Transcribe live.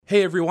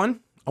Hey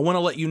everyone, I want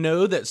to let you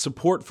know that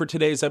support for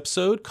today's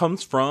episode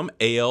comes from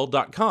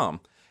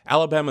AL.com,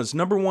 Alabama's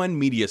 #1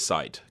 media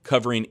site,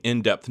 covering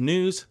in-depth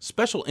news,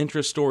 special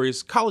interest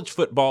stories, college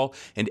football,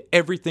 and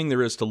everything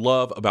there is to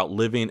love about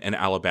living in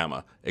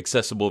Alabama,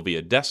 accessible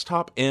via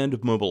desktop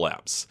and mobile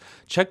apps.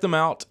 Check them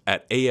out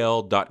at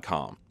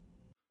AL.com.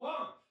 1,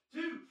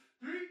 2,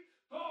 3,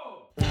 4.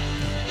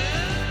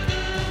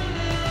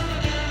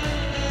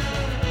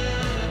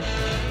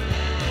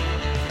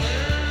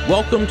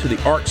 Welcome to the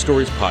ARC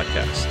Stories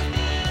podcast.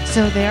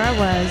 So there I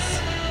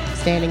was,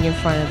 standing in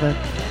front of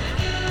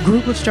a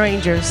group of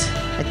strangers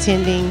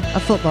attending a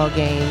football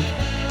game,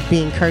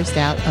 being cursed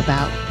out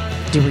about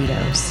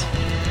Doritos.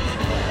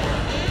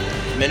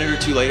 A minute or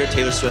two later,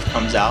 Taylor Swift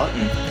comes out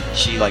and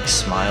she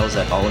smiles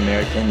that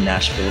all-American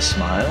Nashville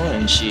smile,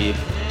 and she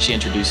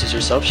introduces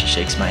herself. She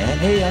shakes my hand.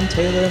 Hey, I'm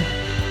Taylor.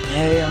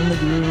 Hey, I'm the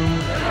groom.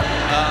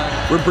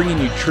 We're bringing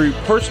you true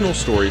personal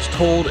stories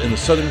told in the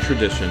Southern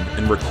tradition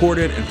and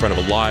recorded in front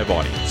of a live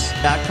audience.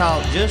 I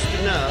caught just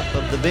enough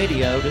of the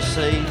video to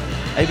see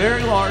a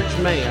very large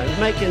man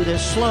making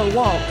this slow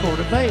walk toward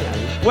a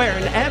van,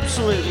 wearing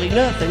absolutely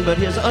nothing but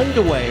his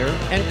underwear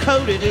and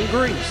coated in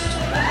grease.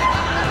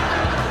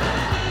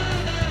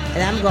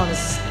 And I'm going to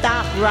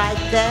stop right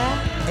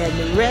there, and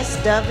the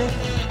rest of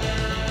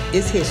it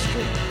is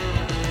history.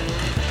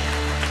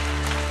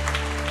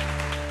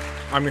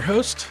 I'm your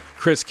host,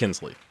 Chris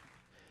Kinsley.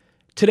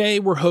 Today,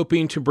 we're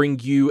hoping to bring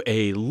you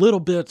a little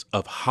bit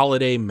of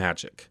holiday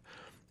magic.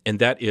 And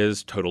that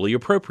is totally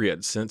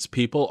appropriate since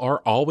people are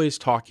always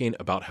talking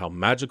about how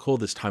magical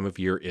this time of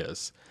year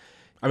is.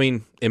 I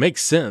mean, it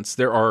makes sense.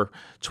 There are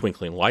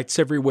twinkling lights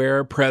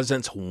everywhere,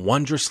 presents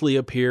wondrously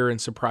appear in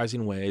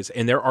surprising ways,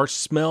 and there are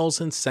smells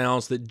and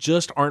sounds that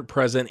just aren't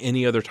present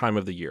any other time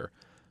of the year.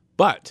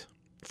 But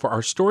for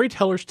our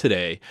storytellers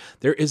today,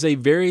 there is a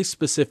very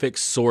specific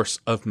source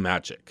of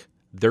magic.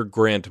 Their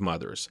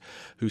grandmothers,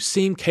 who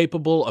seem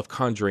capable of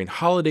conjuring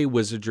holiday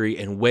wizardry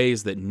in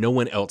ways that no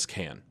one else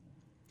can.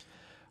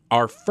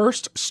 Our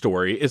first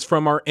story is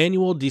from our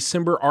annual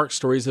December ARC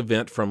Stories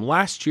event from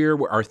last year,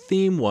 where our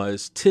theme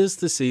was 'Tis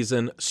the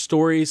Season,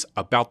 Stories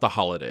About the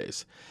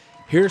Holidays.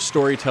 Here's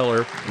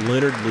storyteller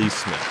Leonard Lee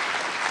Smith.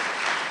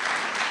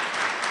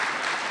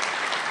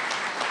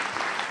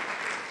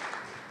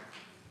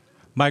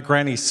 My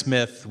Granny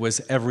Smith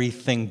was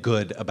everything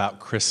good about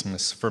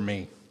Christmas for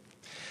me.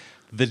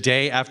 The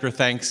day after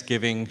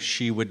Thanksgiving,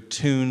 she would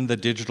tune the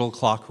digital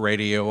clock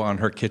radio on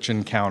her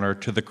kitchen counter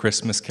to the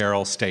Christmas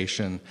Carol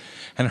station,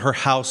 and her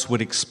house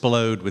would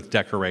explode with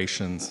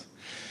decorations.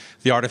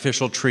 The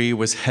artificial tree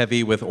was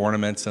heavy with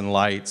ornaments and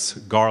lights.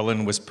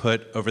 Garland was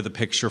put over the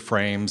picture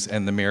frames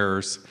and the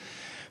mirrors.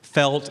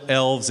 Felt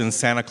elves and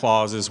Santa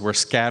Clauses were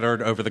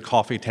scattered over the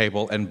coffee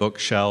table and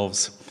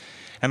bookshelves.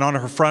 And on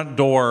her front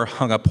door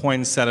hung a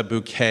poinsettia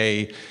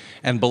bouquet,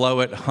 and below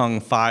it hung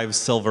 5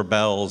 silver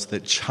bells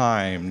that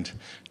chimed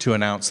to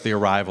announce the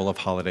arrival of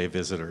holiday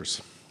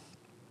visitors.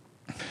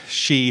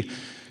 She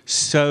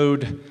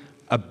sewed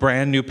a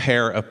brand new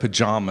pair of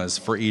pajamas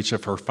for each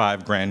of her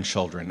 5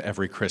 grandchildren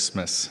every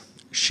Christmas.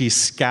 She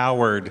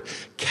scoured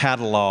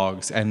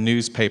catalogs and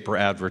newspaper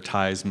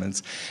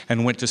advertisements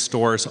and went to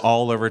stores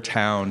all over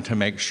town to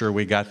make sure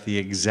we got the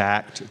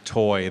exact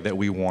toy that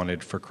we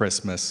wanted for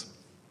Christmas.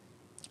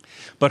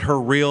 But her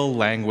real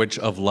language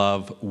of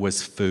love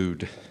was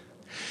food.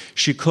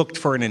 She cooked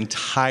for an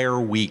entire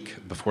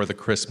week before the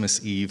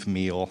Christmas Eve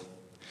meal.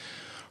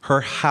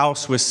 Her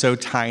house was so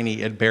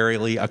tiny it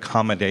barely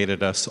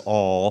accommodated us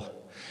all,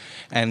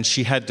 and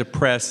she had to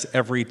press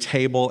every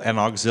table and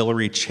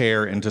auxiliary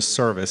chair into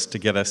service to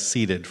get us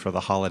seated for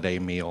the holiday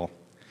meal.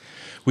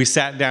 We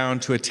sat down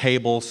to a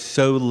table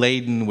so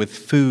laden with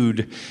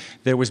food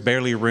there was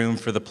barely room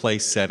for the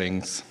place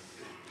settings.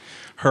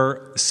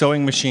 Her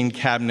sewing machine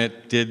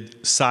cabinet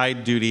did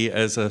side duty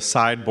as a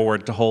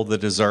sideboard to hold the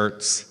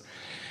desserts,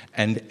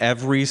 and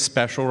every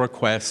special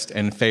request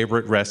and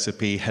favorite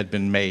recipe had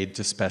been made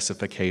to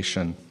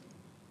specification.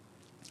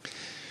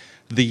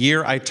 The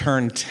year I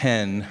turned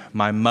 10,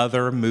 my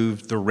mother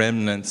moved the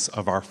remnants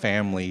of our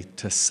family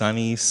to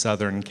sunny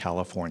Southern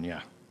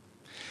California.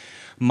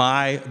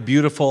 My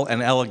beautiful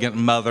and elegant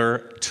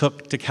mother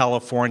took to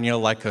California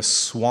like a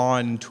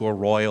swan to a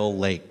royal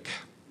lake.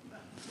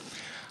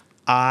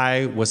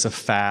 I was a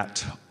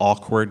fat,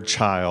 awkward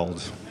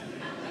child.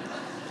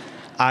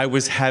 I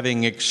was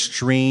having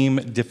extreme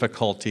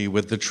difficulty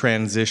with the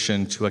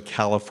transition to a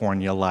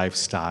California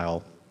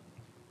lifestyle.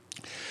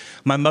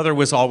 My mother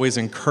was always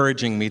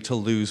encouraging me to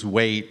lose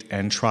weight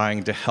and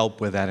trying to help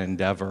with that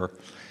endeavor.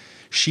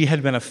 She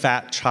had been a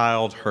fat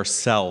child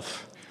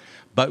herself,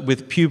 but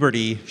with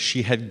puberty,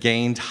 she had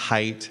gained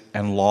height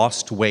and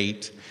lost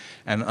weight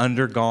and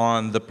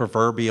undergone the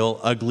proverbial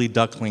ugly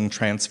duckling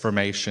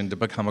transformation to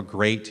become a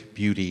great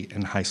beauty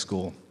in high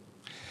school.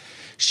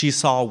 She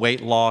saw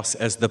weight loss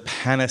as the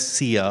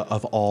panacea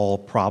of all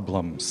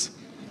problems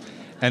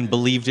and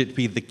believed it to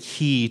be the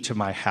key to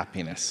my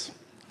happiness.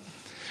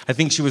 I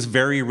think she was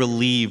very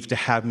relieved to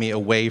have me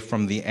away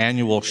from the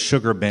annual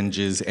sugar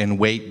binges and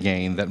weight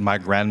gain that my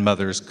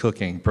grandmother's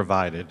cooking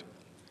provided.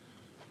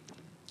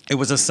 It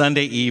was a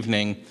Sunday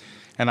evening,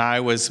 and I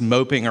was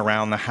moping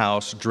around the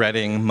house,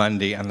 dreading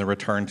Monday and the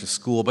return to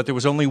school, but there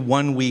was only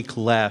 1 week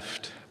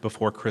left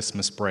before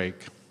Christmas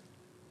break.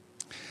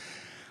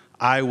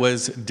 I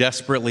was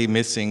desperately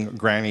missing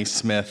Granny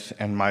Smith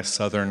and my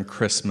Southern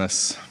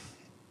Christmas.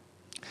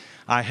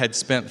 I had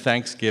spent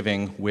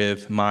Thanksgiving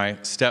with my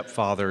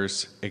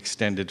stepfather's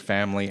extended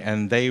family,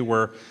 and they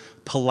were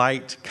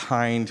polite,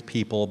 kind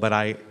people, but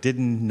I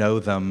didn't know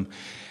them,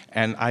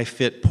 and I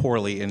fit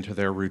poorly into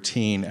their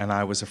routine, and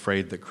I was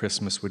afraid that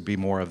Christmas would be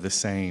more of the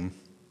same.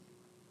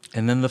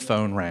 And then the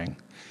phone rang.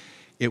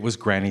 It was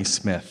Granny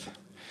Smith.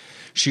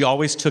 She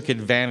always took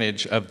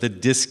advantage of the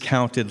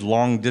discounted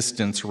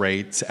long-distance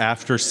rates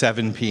after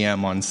 7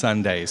 p.m. on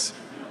Sundays.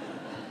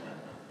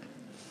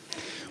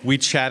 We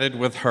chatted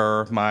with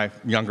her, my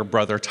younger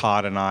brother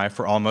Todd and I,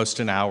 for almost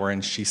an hour,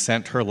 and she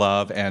sent her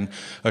love and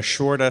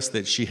assured us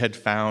that she had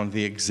found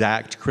the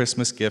exact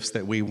Christmas gifts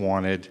that we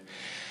wanted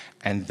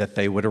and that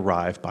they would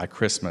arrive by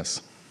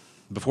Christmas.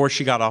 Before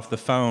she got off the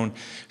phone,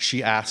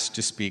 she asked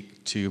to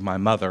speak to my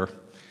mother.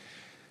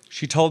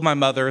 She told my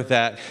mother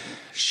that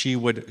she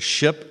would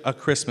ship a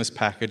Christmas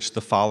package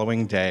the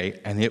following day,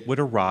 and it would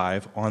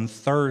arrive on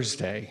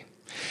Thursday.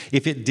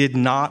 If it did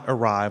not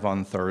arrive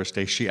on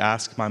Thursday, she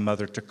asked my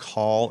mother to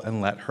call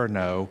and let her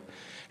know,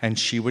 and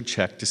she would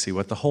check to see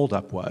what the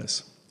holdup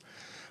was.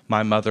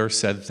 My mother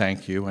said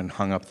thank you and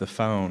hung up the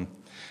phone.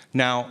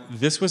 Now,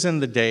 this was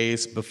in the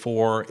days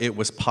before it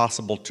was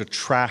possible to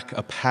track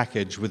a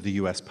package with the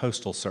U.S.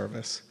 Postal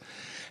Service.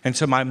 And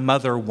so my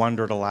mother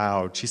wondered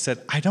aloud. She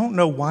said, I don't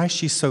know why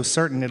she's so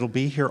certain it'll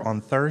be here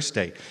on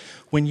Thursday.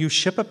 When you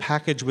ship a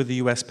package with the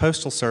U.S.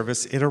 Postal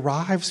Service, it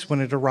arrives when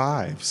it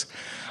arrives.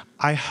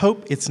 I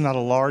hope it's not a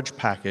large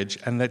package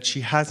and that she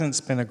hasn't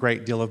spent a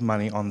great deal of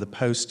money on the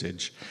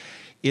postage.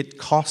 It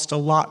costs a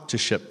lot to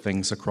ship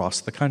things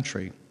across the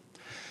country.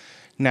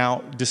 Now,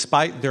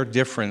 despite their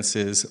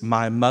differences,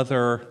 my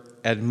mother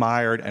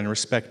admired and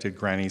respected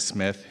Granny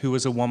Smith, who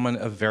was a woman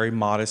of very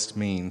modest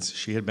means.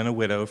 She had been a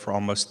widow for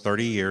almost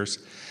 30 years.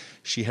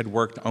 She had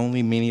worked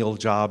only menial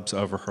jobs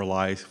over her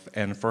life,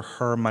 and for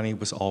her, money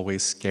was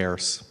always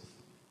scarce.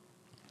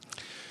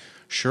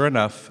 Sure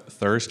enough,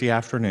 Thursday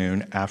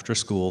afternoon, after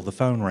school, the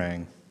phone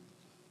rang.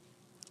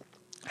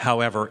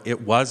 However, it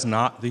was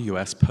not the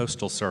U.S.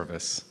 Postal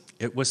Service.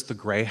 It was the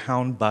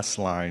Greyhound bus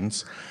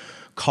lines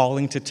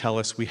calling to tell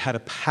us we had a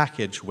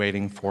package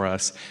waiting for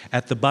us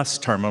at the bus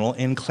terminal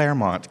in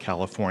Claremont,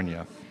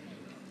 California.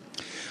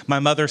 My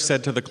mother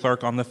said to the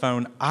clerk on the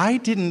phone, I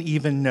didn't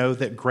even know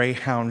that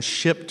Greyhound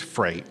shipped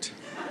freight.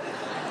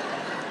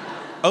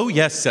 Oh,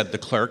 yes, said the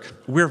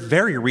clerk. We're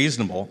very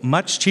reasonable,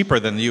 much cheaper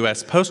than the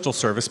U.S. Postal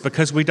Service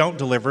because we don't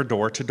deliver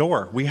door to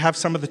door. We have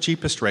some of the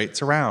cheapest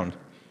rates around.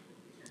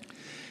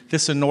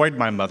 This annoyed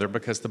my mother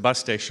because the bus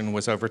station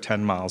was over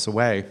 10 miles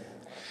away.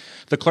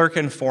 The clerk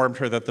informed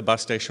her that the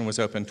bus station was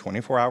open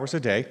 24 hours a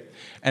day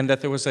and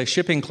that there was a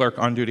shipping clerk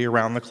on duty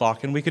around the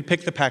clock and we could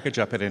pick the package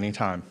up at any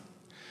time.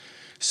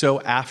 So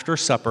after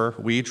supper,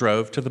 we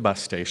drove to the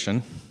bus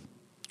station.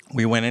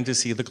 We went in to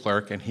see the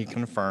clerk and he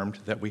confirmed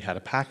that we had a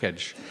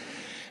package.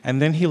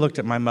 And then he looked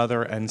at my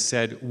mother and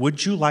said,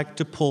 would you like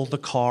to pull the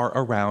car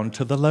around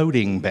to the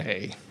loading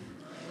bay?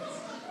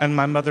 And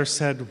my mother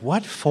said,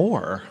 what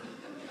for?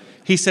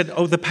 He said,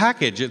 oh, the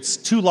package, it's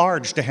too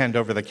large to hand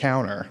over the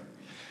counter.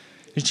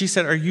 And she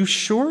said, are you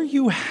sure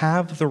you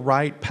have the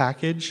right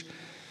package?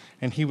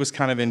 And he was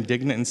kind of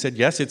indignant and said,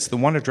 yes, it's the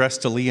one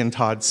addressed to Lee and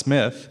Todd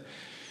Smith.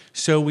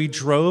 So we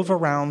drove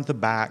around the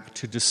back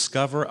to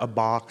discover a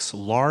box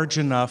large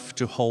enough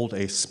to hold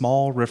a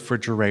small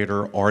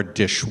refrigerator or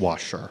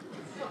dishwasher.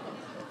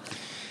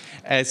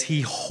 As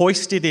he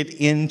hoisted it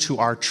into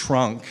our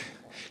trunk,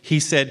 he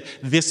said,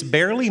 this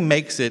barely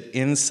makes it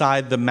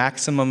inside the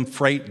maximum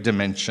freight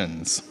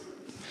dimensions.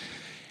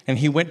 And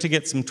he went to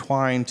get some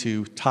twine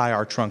to tie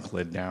our trunk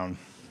lid down.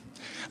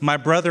 My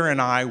brother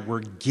and I were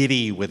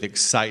giddy with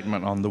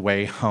excitement on the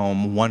way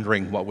home,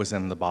 wondering what was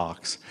in the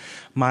box.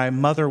 My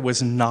mother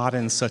was not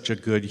in such a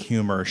good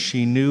humor.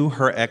 She knew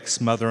her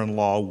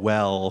ex-mother-in-law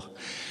well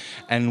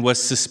and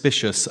was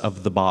suspicious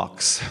of the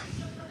box.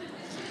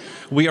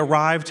 We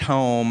arrived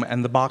home,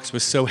 and the box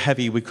was so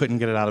heavy we couldn't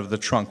get it out of the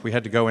trunk. We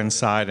had to go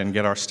inside and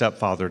get our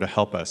stepfather to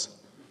help us.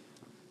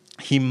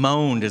 He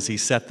moaned as he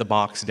set the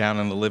box down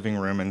in the living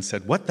room and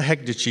said, what the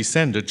heck did she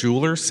send, a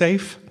jeweler's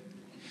safe?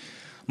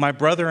 My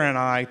brother and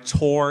I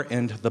tore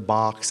into the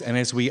box, and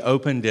as we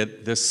opened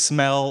it, the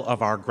smell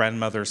of our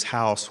grandmother's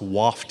house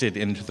wafted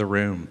into the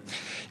room.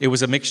 It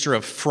was a mixture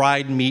of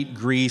fried meat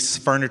grease,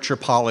 furniture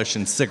polish,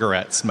 and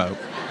cigarette smoke.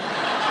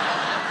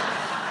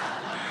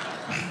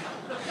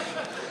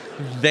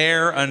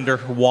 There, under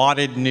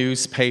wadded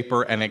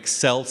newspaper and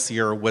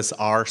Excelsior, was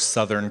our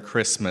Southern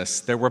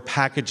Christmas. There were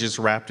packages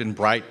wrapped in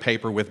bright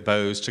paper with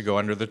bows to go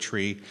under the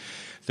tree.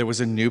 There was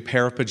a new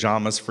pair of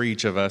pajamas for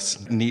each of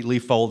us, neatly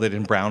folded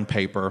in brown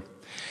paper.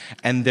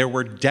 And there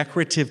were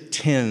decorative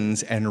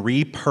tins and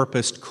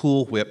repurposed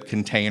Cool Whip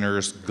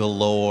containers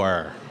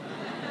galore.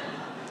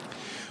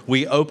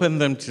 We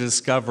opened them to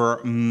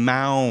discover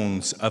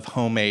mounds of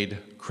homemade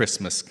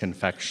Christmas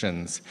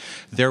confections.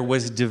 There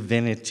was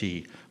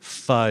divinity,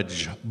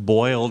 fudge,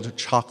 boiled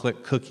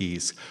chocolate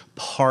cookies,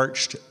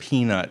 parched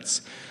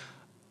peanuts,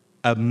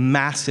 a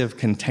massive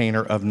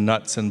container of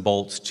nuts and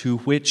bolts to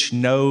which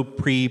no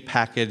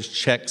pre-packaged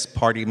Chex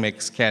Party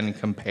Mix can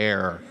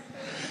compare,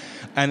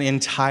 an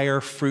entire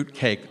fruit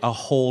cake, a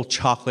whole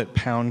chocolate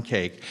pound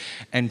cake,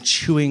 and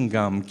chewing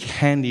gum,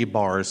 candy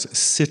bars,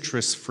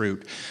 citrus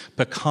fruit,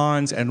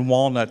 pecans and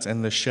walnuts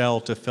in the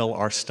shell to fill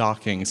our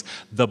stockings.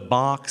 The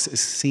box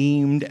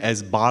seemed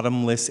as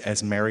bottomless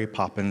as Mary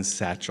Poppins'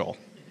 satchel.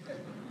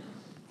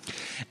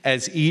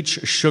 As each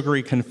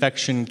sugary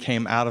confection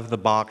came out of the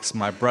box,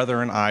 my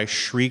brother and I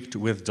shrieked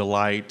with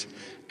delight,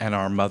 and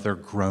our mother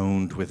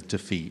groaned with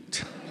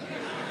defeat.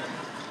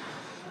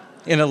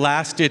 In a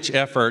last-ditch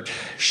effort,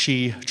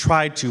 she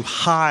tried to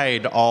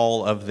hide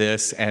all of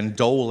this and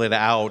dole it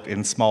out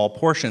in small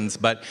portions,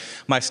 but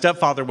my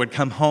stepfather would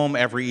come home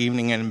every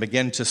evening and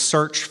begin to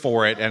search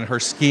for it, and her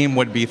scheme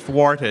would be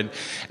thwarted,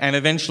 and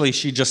eventually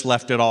she just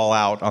left it all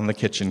out on the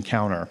kitchen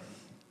counter.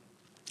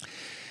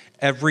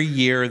 Every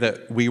year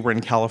that we were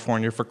in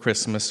California for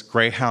Christmas,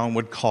 Greyhound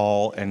would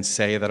call and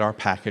say that our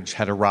package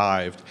had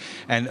arrived.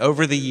 And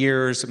over the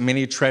years,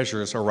 many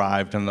treasures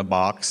arrived in the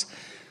box.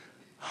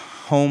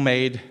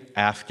 Homemade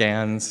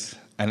Afghans,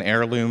 an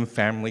heirloom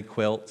family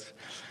quilt,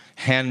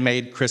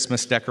 handmade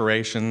Christmas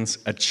decorations,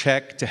 a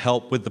check to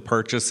help with the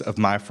purchase of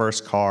my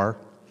first car.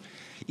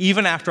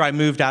 Even after I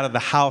moved out of the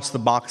house, the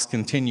box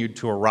continued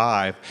to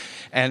arrive,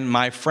 and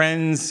my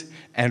friends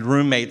and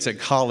roommates at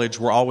college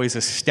were always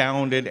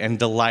astounded and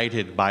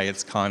delighted by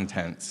its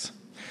contents.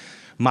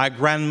 My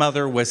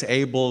grandmother was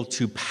able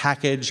to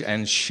package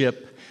and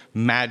ship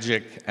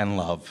magic and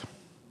love.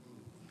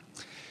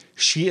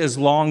 She is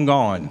long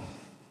gone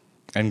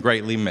and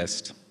greatly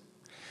missed.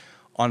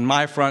 On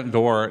my front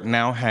door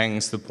now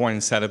hangs the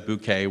poinsettia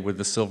bouquet with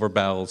the silver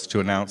bells to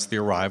announce the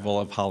arrival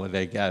of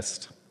holiday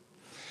guests.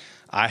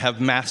 I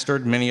have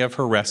mastered many of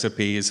her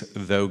recipes,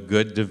 though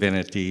good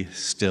divinity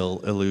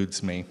still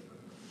eludes me.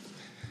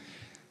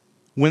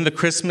 When the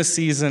Christmas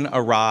season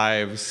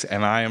arrives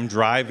and I am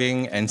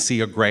driving and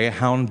see a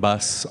Greyhound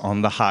bus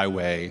on the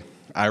highway,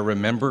 I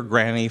remember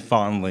Granny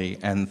fondly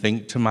and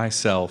think to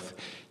myself,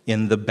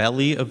 in the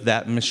belly of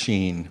that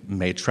machine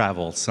may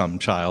travel some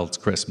child's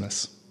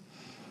Christmas.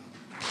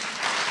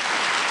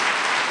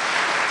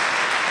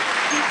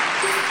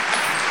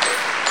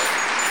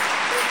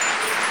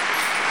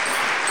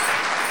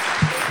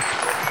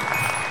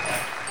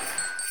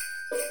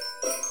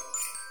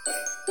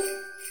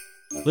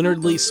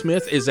 Leonard Lee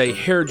Smith is a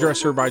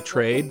hairdresser by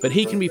trade, but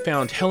he can be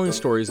found telling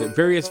stories at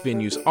various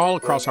venues all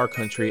across our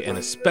country and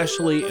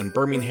especially in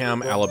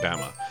Birmingham,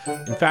 Alabama.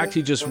 In fact,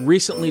 he just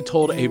recently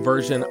told a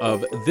version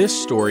of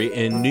this story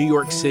in New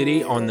York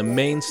City on the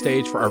main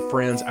stage for our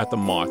friends at the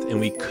Moth, and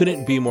we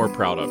couldn't be more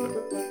proud of him.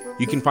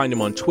 You can find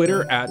him on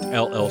Twitter at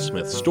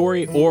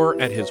llsmithstory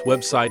or at his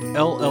website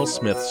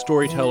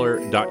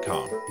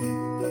llsmithstoryteller.com.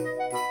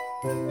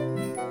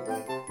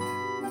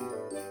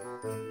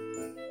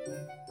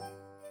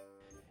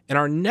 In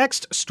our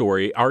next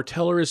story, our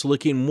teller is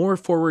looking more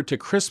forward to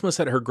Christmas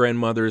at her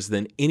grandmother's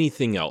than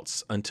anything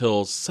else,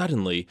 until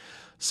suddenly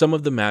some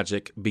of the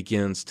magic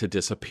begins to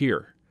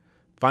disappear.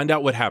 Find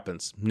out what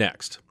happens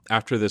next,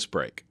 after this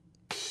break.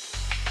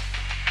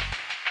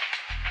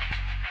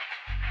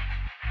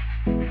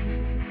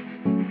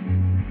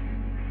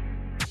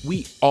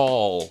 We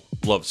all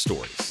love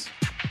stories.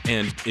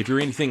 And if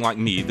you're anything like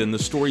me, then the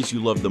stories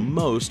you love the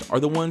most are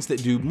the ones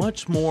that do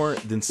much more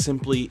than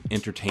simply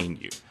entertain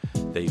you.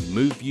 They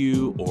move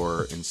you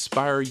or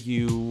inspire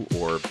you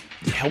or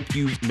help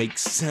you make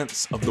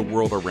sense of the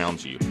world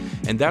around you.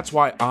 And that's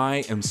why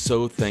I am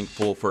so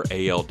thankful for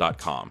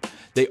AL.com.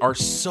 They are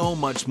so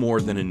much more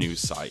than a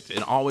news site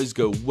and always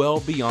go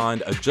well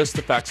beyond a just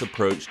the facts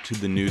approach to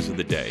the news of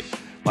the day.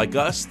 Like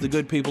us, the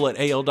good people at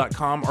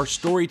AL.com are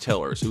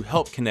storytellers who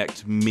help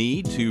connect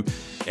me to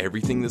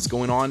everything that's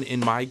going on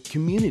in my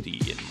community,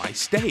 in my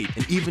state,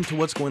 and even to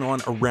what's going on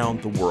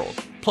around the world.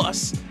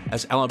 Plus,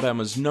 as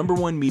Alabama's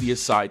 #1 media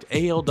site,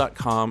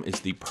 AL.com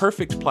is the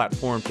perfect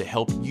platform to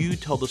help you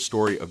tell the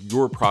story of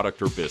your product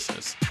or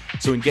business.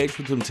 So engage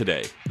with them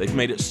today. They've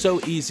made it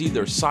so easy,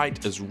 their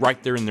site is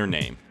right there in their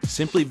name.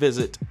 Simply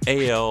visit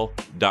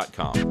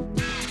AL.com.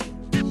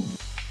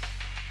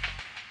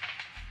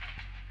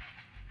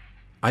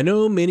 I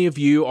know many of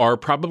you are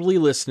probably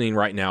listening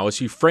right now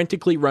as you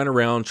frantically run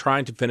around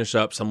trying to finish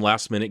up some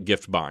last-minute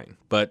gift buying.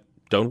 But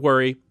don't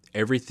worry,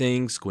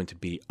 everything's going to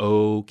be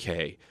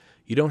okay.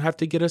 You don't have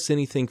to get us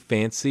anything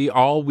fancy.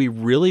 All we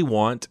really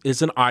want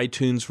is an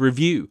iTunes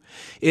review.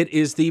 It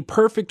is the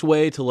perfect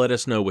way to let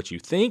us know what you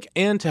think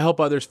and to help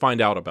others find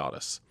out about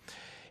us.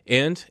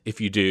 And if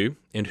you do,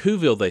 in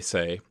Whoville they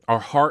say, our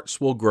hearts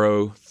will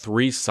grow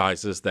 3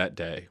 sizes that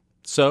day.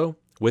 So,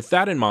 with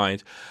that in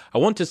mind, I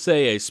want to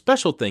say a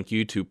special thank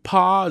you to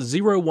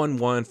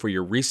Pa011 for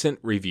your recent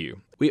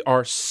review. We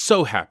are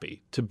so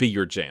happy to be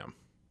your jam.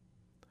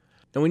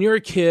 Now, when you're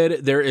a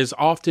kid, there is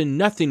often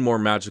nothing more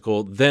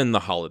magical than the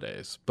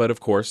holidays. But of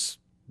course,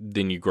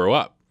 then you grow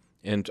up.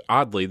 And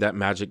oddly, that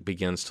magic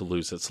begins to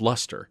lose its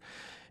luster.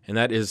 And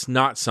that is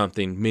not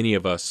something many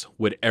of us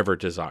would ever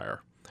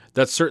desire.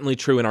 That's certainly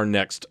true in our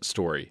next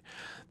story.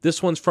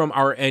 This one's from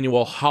our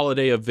annual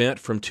holiday event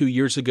from 2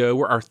 years ago,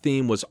 where our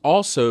theme was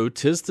also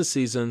 'Tis the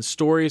Season,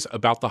 Stories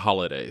About the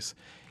Holidays.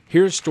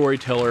 Here's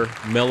storyteller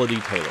Melody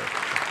Taylor.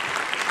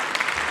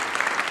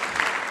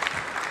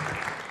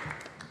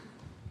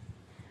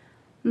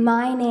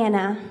 My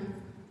Nana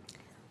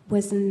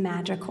was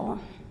magical.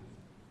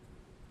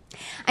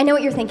 I know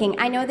what you're thinking.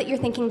 I know that you're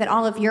thinking that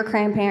all of your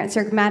grandparents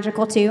are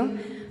magical too,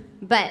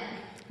 but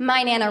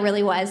my Nana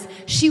really was.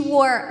 She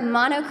wore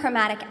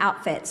monochromatic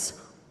outfits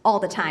all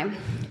the time.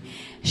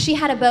 She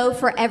had a bow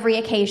for every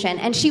occasion,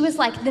 and she was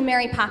like the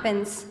Mary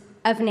Poppins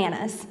of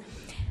Nanas.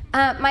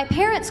 My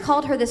parents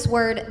called her this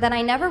word that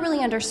I never really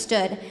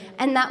understood,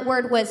 and that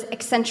word was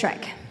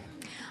eccentric.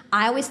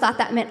 I always thought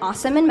that meant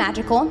awesome and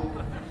magical.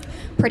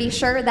 Pretty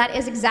sure that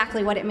is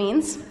exactly what it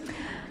means.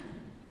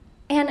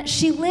 And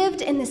she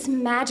lived in this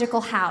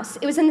magical house.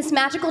 It was in this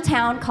magical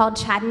town called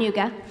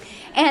Chattanooga.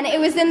 And it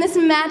was in this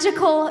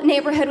magical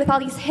neighborhood with all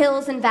these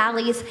hills and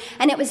valleys.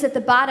 And it was at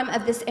the bottom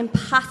of this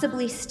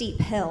impossibly steep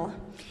hill.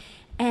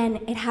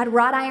 And it had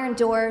wrought iron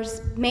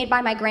doors made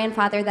by my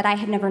grandfather that I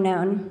had never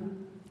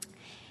known.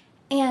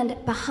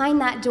 And behind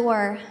that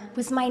door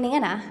was my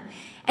Nana.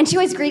 And she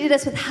always greeted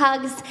us with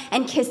hugs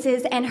and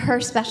kisses and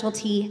her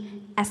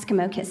specialty,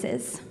 Eskimo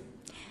kisses.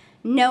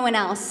 No one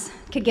else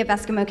could give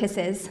Eskimo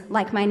kisses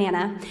like my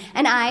Nana.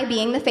 And I,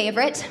 being the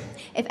favorite,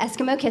 if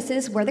Eskimo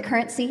kisses were the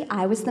currency,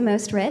 I was the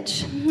most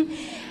rich.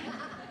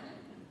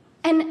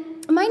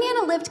 And my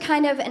Nana lived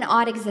kind of an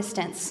odd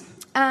existence.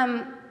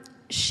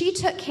 She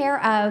took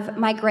care of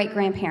my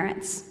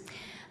great-grandparents.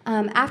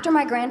 After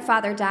my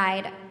grandfather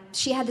died,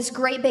 she had this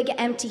great big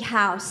empty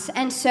house,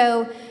 and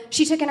so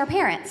she took in her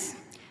parents.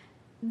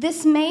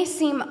 This may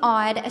seem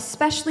odd,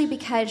 especially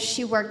because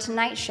she worked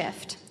night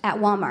shift at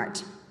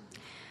Walmart.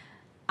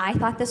 I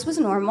thought this was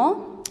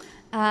normal.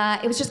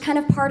 It was just kind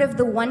of part of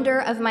the wonder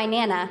of my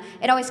Nana.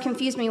 It always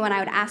confused me when I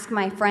would ask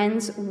my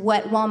friends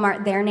what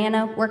Walmart their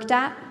Nana worked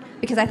at,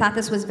 because I thought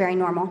this was very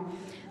normal.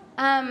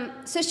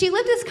 So she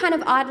lived this kind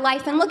of odd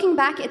life, and looking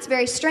back, it's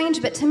very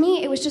strange, but to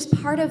me, it was just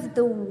part of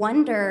the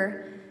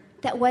wonder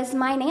that was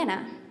my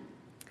Nana.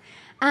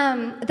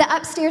 The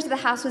upstairs of the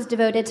house was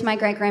devoted to my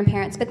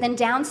great-grandparents, but then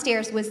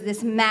downstairs was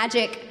this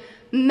magic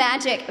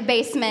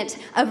basement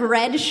of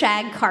red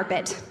shag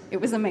carpet.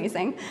 It was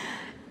amazing.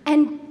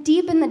 And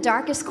deep in the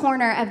darkest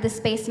corner of this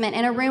basement,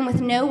 in a room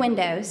with no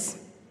windows,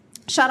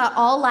 shut out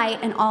all light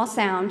and all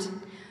sound,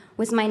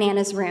 was my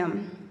Nana's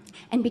room.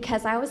 And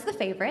because I was the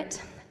favorite,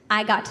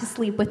 I got to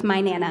sleep with my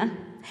Nana.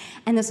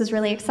 And this was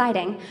really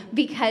exciting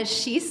because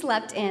she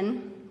slept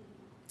in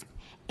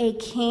a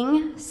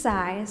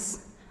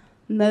king-size,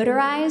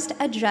 motorized,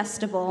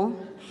 adjustable,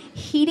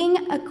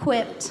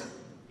 heating-equipped,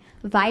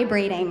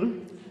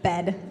 vibrating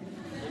bed.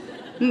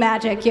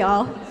 Magic,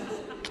 y'all.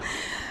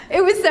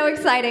 It was so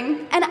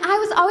exciting. And I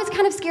was always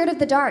kind of scared of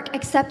the dark,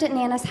 except at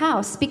Nana's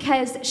house,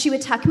 because she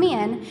would tuck me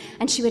in,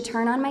 and she would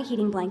turn on my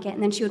heating blanket,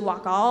 and then she would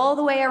walk all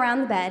the way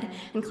around the bed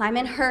and climb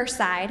in her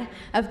side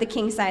of the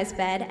king-size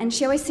bed, and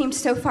she always seemed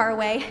so far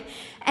away.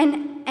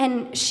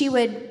 And she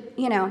would,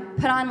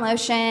 put on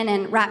lotion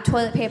and wrap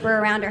toilet paper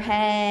around her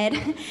head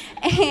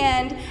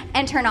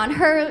and turn on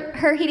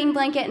her heating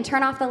blanket and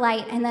turn off the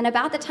light. And then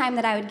about the time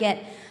that I would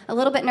get a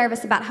little bit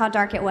nervous about how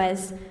dark it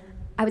was,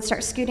 I would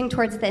start scooting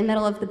towards the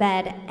middle of the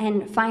bed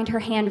and find her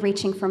hand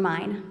reaching for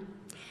mine.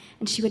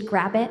 And she would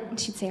grab it, and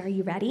she'd say, "Are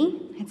you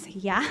ready?" I'd say,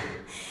 "Yeah."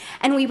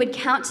 And we would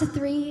count to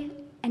 3,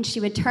 and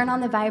she would turn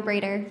on the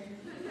vibrator.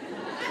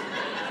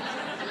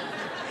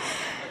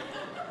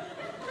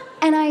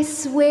 And I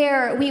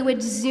swear we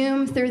would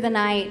zoom through the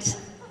night.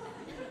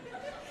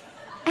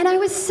 And I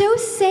was so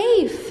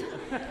safe.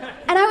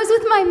 And I was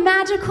with my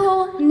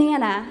magical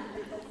Nana.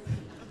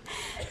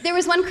 There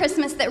was one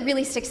Christmas that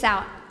really sticks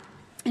out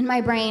in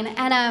my brain.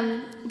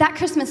 And that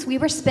Christmas, we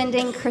were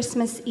spending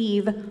Christmas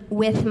Eve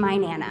with my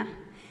Nana.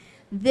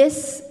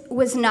 This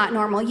was not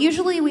normal.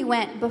 Usually we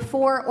went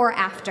before or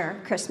after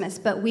Christmas,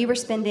 but we were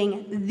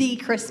spending the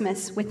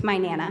Christmas with my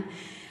Nana.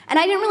 And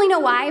I didn't really know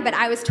why, but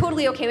I was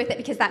totally okay with it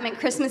because that meant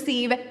Christmas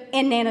Eve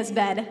in Nana's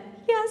bed.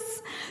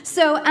 Yes.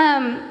 So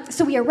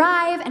we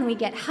arrive and we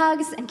get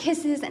hugs and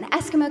kisses and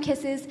Eskimo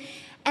kisses,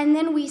 and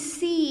then we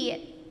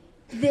see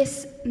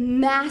this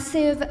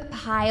massive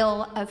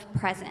pile of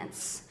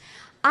presents.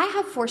 I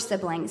have 4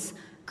 siblings.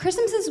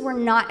 Christmases were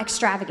not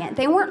extravagant.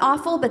 They weren't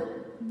awful, but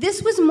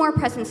this was more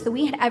presents than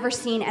we had ever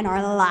seen in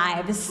our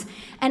lives.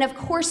 And of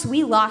course,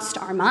 we lost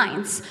our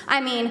minds. I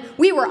mean,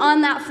 we were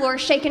on that floor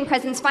shaking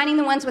presents, finding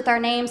the ones with our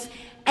names.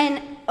 And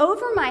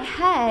over my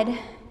head,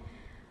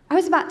 I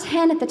was about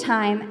 10 at the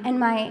time, and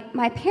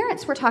my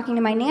parents were talking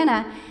to my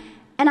Nana,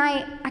 and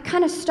I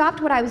kind of stopped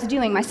what I was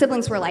doing. My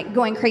siblings were like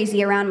going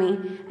crazy around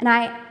me. And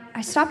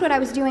I stopped what I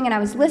was doing, and I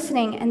was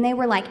listening, and they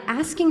were like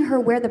asking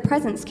her where the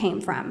presents came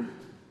from.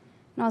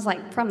 And I was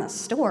like, from the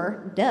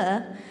store,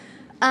 duh.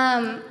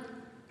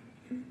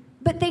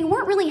 But they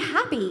weren't really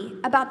happy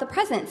about the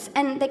presents,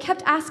 and they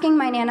kept asking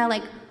my Nana,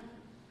 like,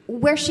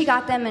 where she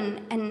got them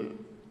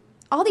and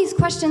all these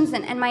questions.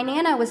 And my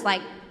Nana was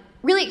like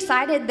really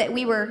excited that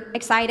we were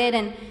excited,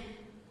 and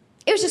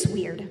it was just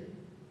weird.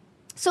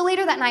 So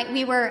later that night,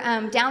 we were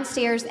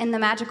downstairs in the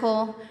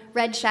magical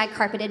red shag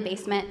carpeted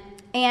basement,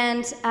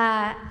 and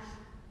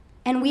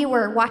we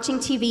were watching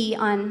TV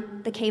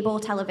on the cable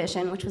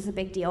television, which was a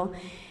big deal.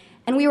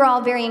 And we were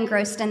all very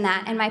engrossed in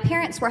that. And my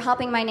parents were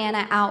helping my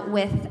Nana out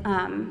with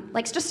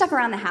just stuff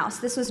around the house.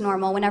 This was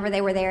normal. Whenever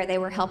they were there, they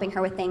were helping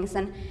her with things.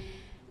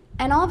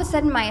 And all of a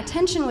sudden, my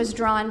attention was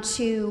drawn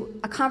to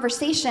a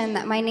conversation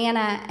that my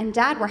Nana and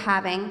Dad were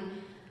having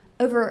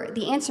over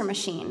the answer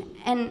machine.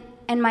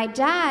 And my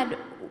dad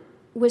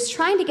was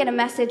trying to get a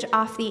message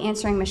off the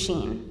answering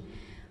machine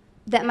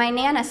that my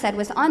Nana said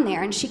was on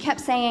there. And she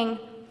kept saying,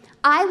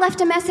 "I left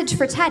a message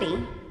for Teddy."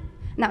 And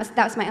that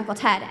was my Uncle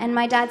Ted. And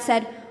my dad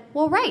said,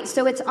 "Well, right,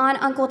 so it's on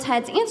Uncle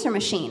Ted's answer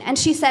machine." And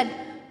she said,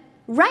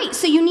 "Right,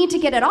 so you need to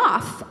get it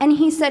off." And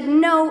he said,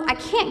 "No, I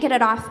can't get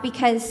it off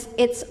because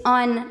it's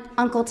on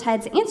Uncle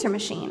Ted's answer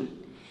machine."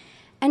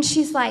 And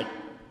she's like,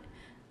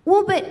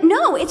 "Well, but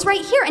no, it's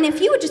right here. And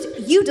if you would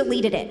you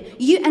deleted it."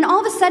 And all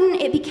of a sudden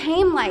it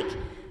became like,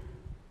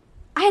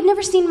 I had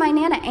never seen my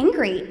Nana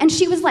angry. And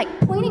she was like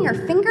pointing her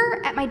finger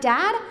at my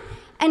dad.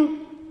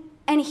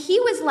 And he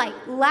was like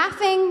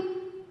laughing,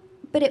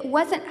 but it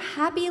wasn't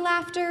happy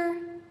laughter.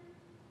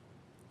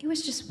 It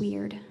was just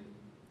weird.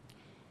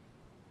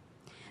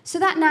 So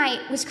that night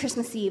was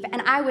Christmas Eve,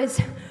 and I was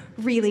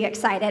really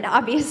excited,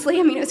 obviously.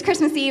 I mean, it was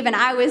Christmas Eve, and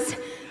I was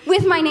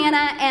with my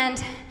Nana,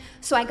 and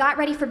so I got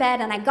ready for bed,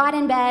 and I got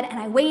in bed, and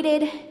I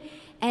waited,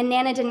 and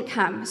Nana didn't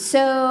come.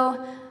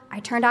 So I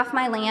turned off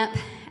my lamp,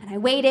 and I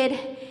waited,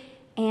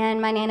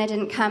 and my Nana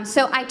didn't come.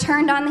 So I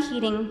turned on the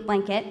heating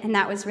blanket, and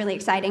that was really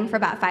exciting for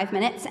about 5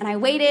 minutes, and I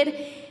waited,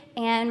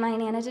 and my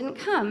Nana didn't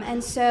come.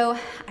 And so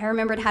I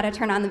remembered how to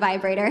turn on the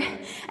vibrator,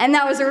 and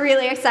that was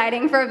really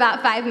exciting for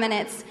about 5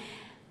 minutes.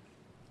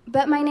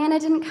 But my Nana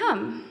didn't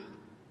come.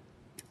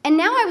 And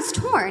now I was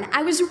torn.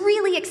 I was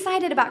really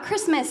excited about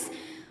Christmas,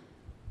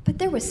 but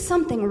there was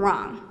something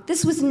wrong.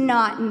 This was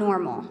not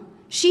normal.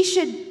 She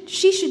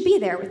should be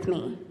there with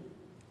me.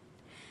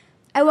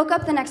 I woke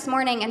up the next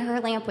morning and her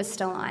lamp was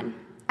still on.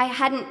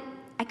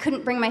 I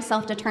couldn't bring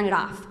myself to turn it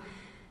off.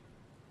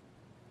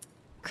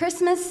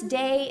 Christmas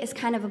Day is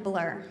kind of a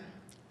blur.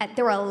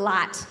 There were a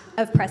lot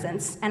of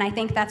presents, and I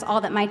think that's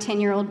all that my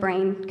 10-year-old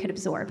brain could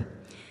absorb.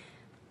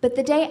 But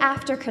the day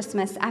after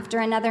Christmas, after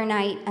another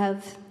night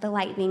of the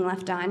light being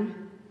left on,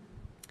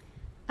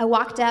 I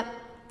walked up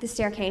the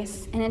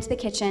staircase and into the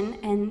kitchen,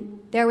 and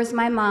there was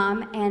my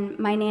mom and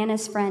my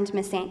Nana's friend,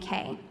 Miss Aunt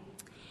Kay.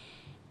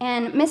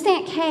 And Miss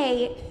Aunt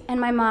Kay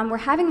and my mom were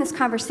having this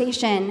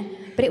conversation,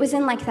 but it was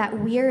in like that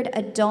weird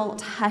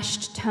adult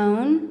hushed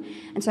tone.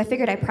 And so I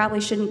figured I probably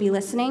shouldn't be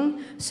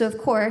listening. So of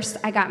course,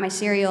 I got my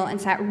cereal and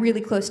sat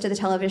really close to the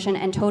television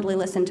and totally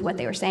listened to what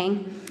they were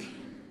saying.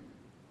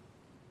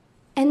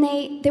 And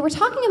they were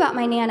talking about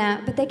my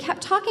Nana, but they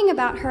kept talking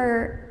about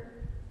her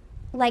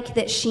like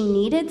that she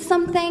needed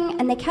something,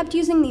 and they kept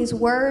using these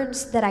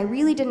words that I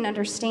really didn't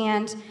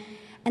understand.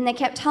 And they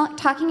kept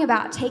talking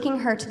about taking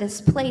her to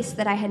this place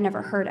that I had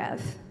never heard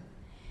of.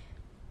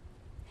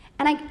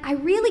 And I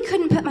really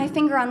couldn't put my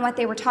finger on what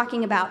they were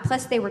talking about,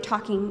 plus they were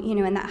talking,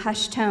 in that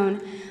hushed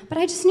tone. But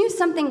I just knew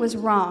something was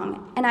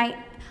wrong. And I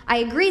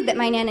agreed that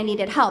my Nana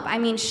needed help. I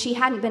mean, she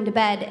hadn't been to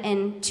bed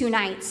in 2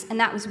 nights, and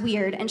that was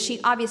weird, and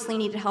she obviously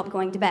needed help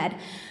going to bed.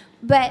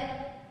 But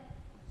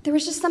there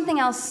was just something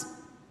else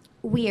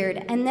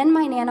weird. And then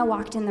my Nana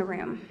walked in the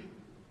room.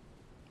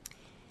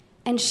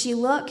 And she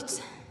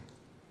looked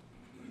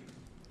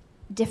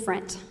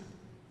different.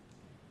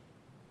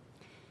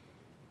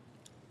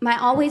 My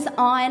always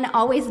on,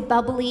 always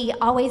bubbly,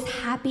 always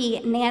happy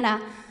Nana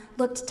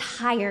looked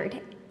tired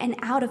and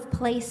out of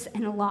place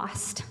and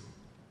lost.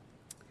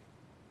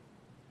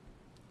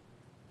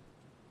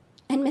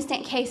 And Miss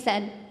Aunt Kay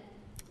said,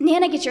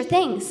 "Nana, get your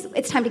things.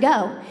 It's time to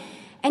go."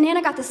 And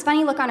Nana got this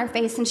funny look on her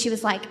face, and she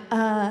was like,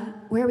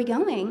 where are we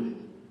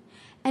going?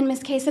 And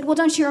Miss Kay said, "Well,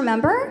 don't you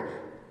remember?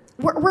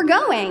 We're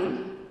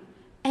going."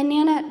 And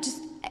Nana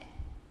just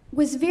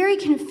was very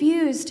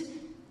confused,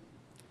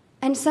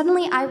 and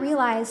suddenly I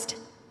realized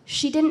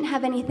she didn't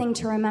have anything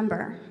to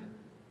remember.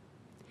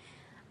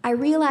 I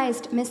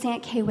realized Miss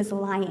Aunt Kay was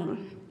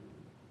lying.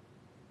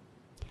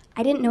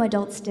 I didn't know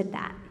adults did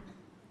that.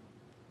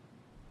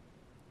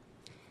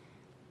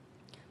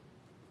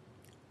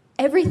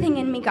 Everything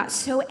in me got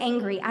so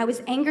angry. I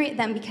was angry at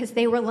them because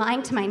they were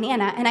lying to my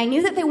Nana, and I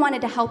knew that they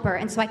wanted to help her,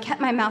 and so I kept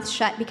my mouth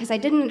shut because I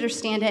didn't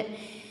understand it.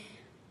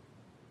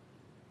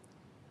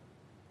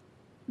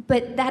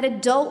 But that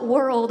adult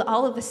world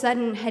all of a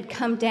sudden had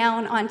come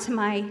down onto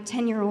my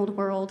 10-year-old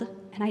world,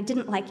 and I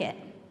didn't like it.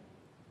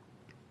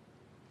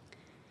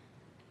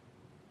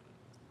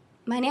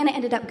 My Nana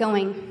ended up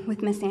going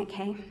with Miss Aunt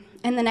Kay,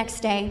 and the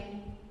next day,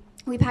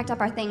 we packed up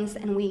our things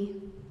and we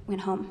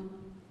went home.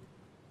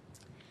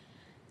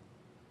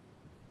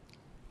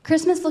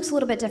 Christmas looks a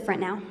little bit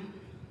different now.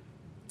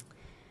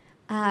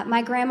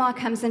 My grandma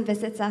comes and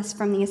visits us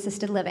from the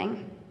assisted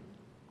living.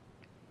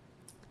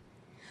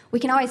 We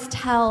can always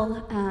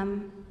tell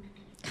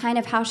kind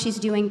of how she's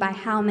doing by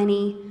how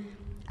many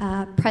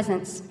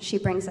presents she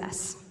brings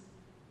us.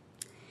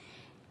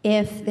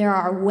 If there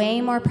are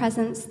way more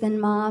presents than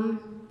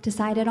Mom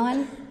decided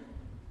on,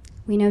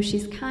 we know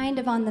she's kind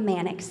of on the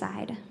manic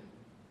side.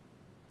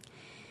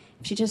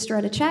 If she just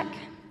wrote a check,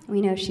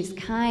 we know she's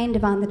kind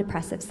of on the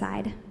depressive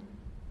side.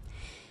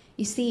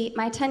 You see,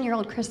 my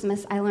 10-year-old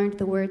Christmas, I learned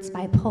the words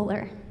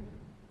bipolar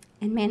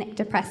and manic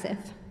depressive.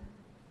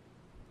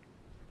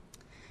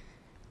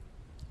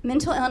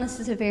 Mental illness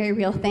is a very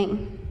real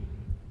thing.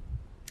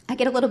 I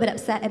get a little bit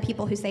upset at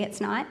people who say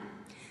it's not,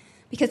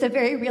 because a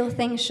very real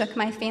thing shook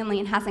my family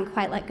and hasn't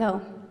quite let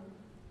go.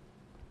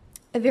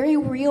 A very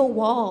real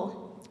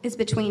wall is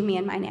between me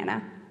and my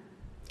Nana.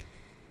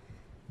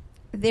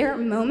 There are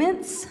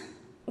moments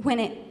when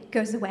it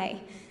goes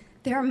away.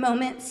 There are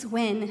moments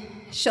when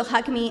she'll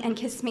hug me and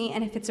kiss me,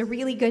 and if it's a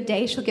really good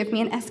day, she'll give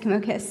me an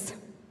Eskimo kiss.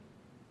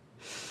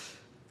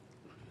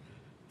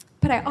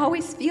 But I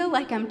always feel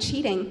like I'm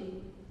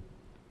cheating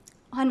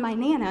on my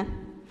Nana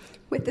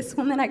with this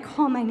woman I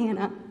call my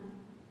Nana.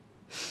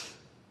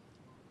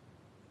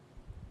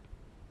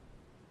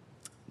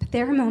 But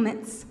there are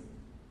moments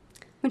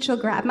when she'll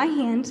grab my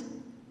hand,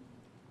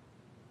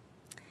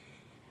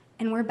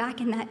 and we're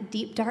back in that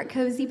deep, dark,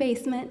 cozy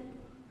basement,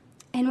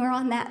 and we're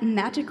on that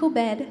magical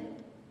bed,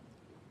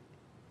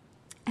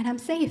 and I'm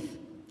safe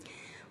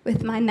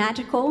with my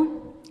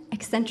magical,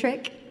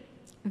 eccentric,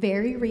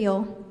 very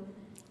real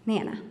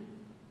Nana.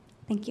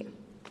 Thank you.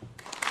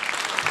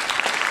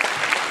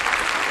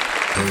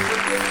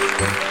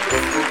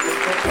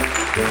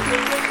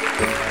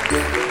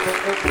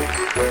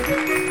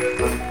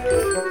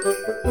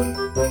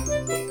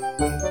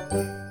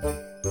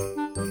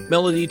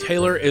 Melody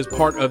Taylor is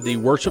part of the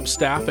worship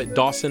staff at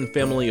Dawson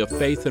Family of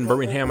Faith in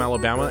Birmingham,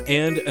 Alabama,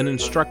 and an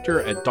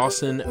instructor at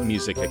Dawson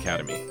Music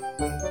Academy.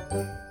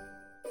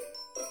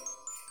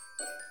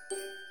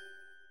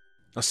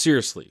 Now,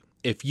 seriously,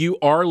 if you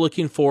are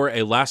looking for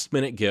a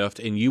last-minute gift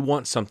and you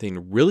want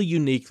something really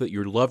unique that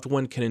your loved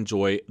one can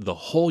enjoy the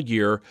whole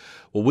year,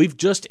 well, we've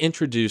just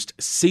introduced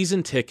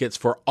season tickets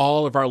for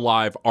all of our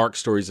live ARC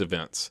Stories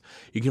events.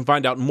 You can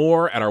find out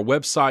more at our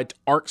website,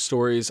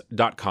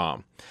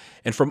 arcstories.com.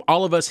 And from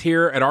all of us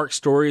here at ARC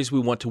Stories, we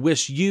want to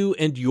wish you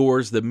and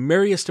yours the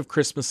merriest of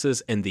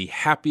Christmases and the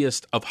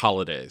happiest of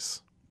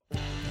holidays.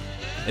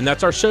 And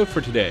that's our show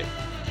for today.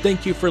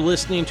 Thank you for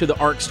listening to the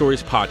ARC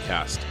Stories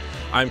podcast.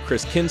 I'm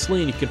Chris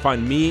Kinsley, and you can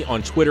find me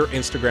on Twitter,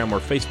 Instagram, or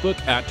Facebook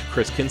at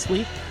Chris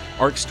Kinsley.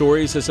 ARC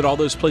Stories is at all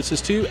those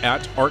places too,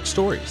 at ARC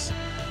Stories.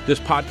 This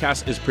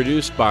podcast is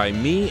produced by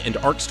me and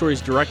ARC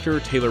Stories director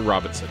Taylor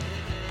Robinson.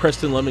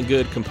 Preston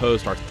Lemongood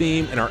composed our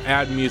theme, and our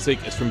ad music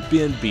is from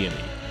Ben Bianey.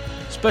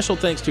 Special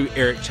thanks to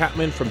Eric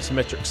Chapman from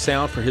Symmetric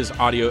Sound for his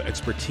audio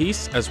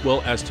expertise, as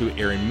well as to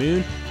Aaron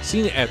Moon,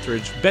 Sina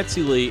Etheridge,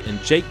 Betsy Lee,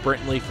 and Jake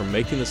Brentley for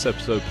making this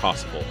episode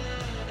possible.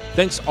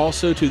 Thanks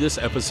also to this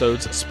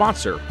episode's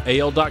sponsor,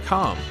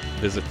 AL.com.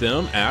 Visit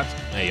them at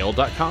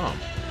AL.com.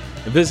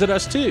 And visit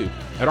us too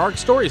at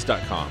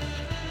ARCstories.com.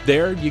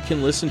 There you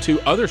can listen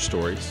to other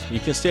stories, you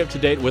can stay up to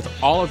date with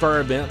all of our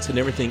events and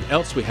everything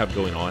else we have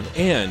going on,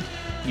 and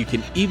you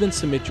can even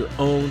submit your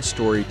own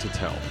story to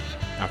tell.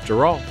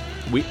 After all,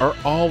 we are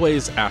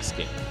always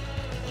asking,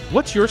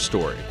 what's your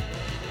story?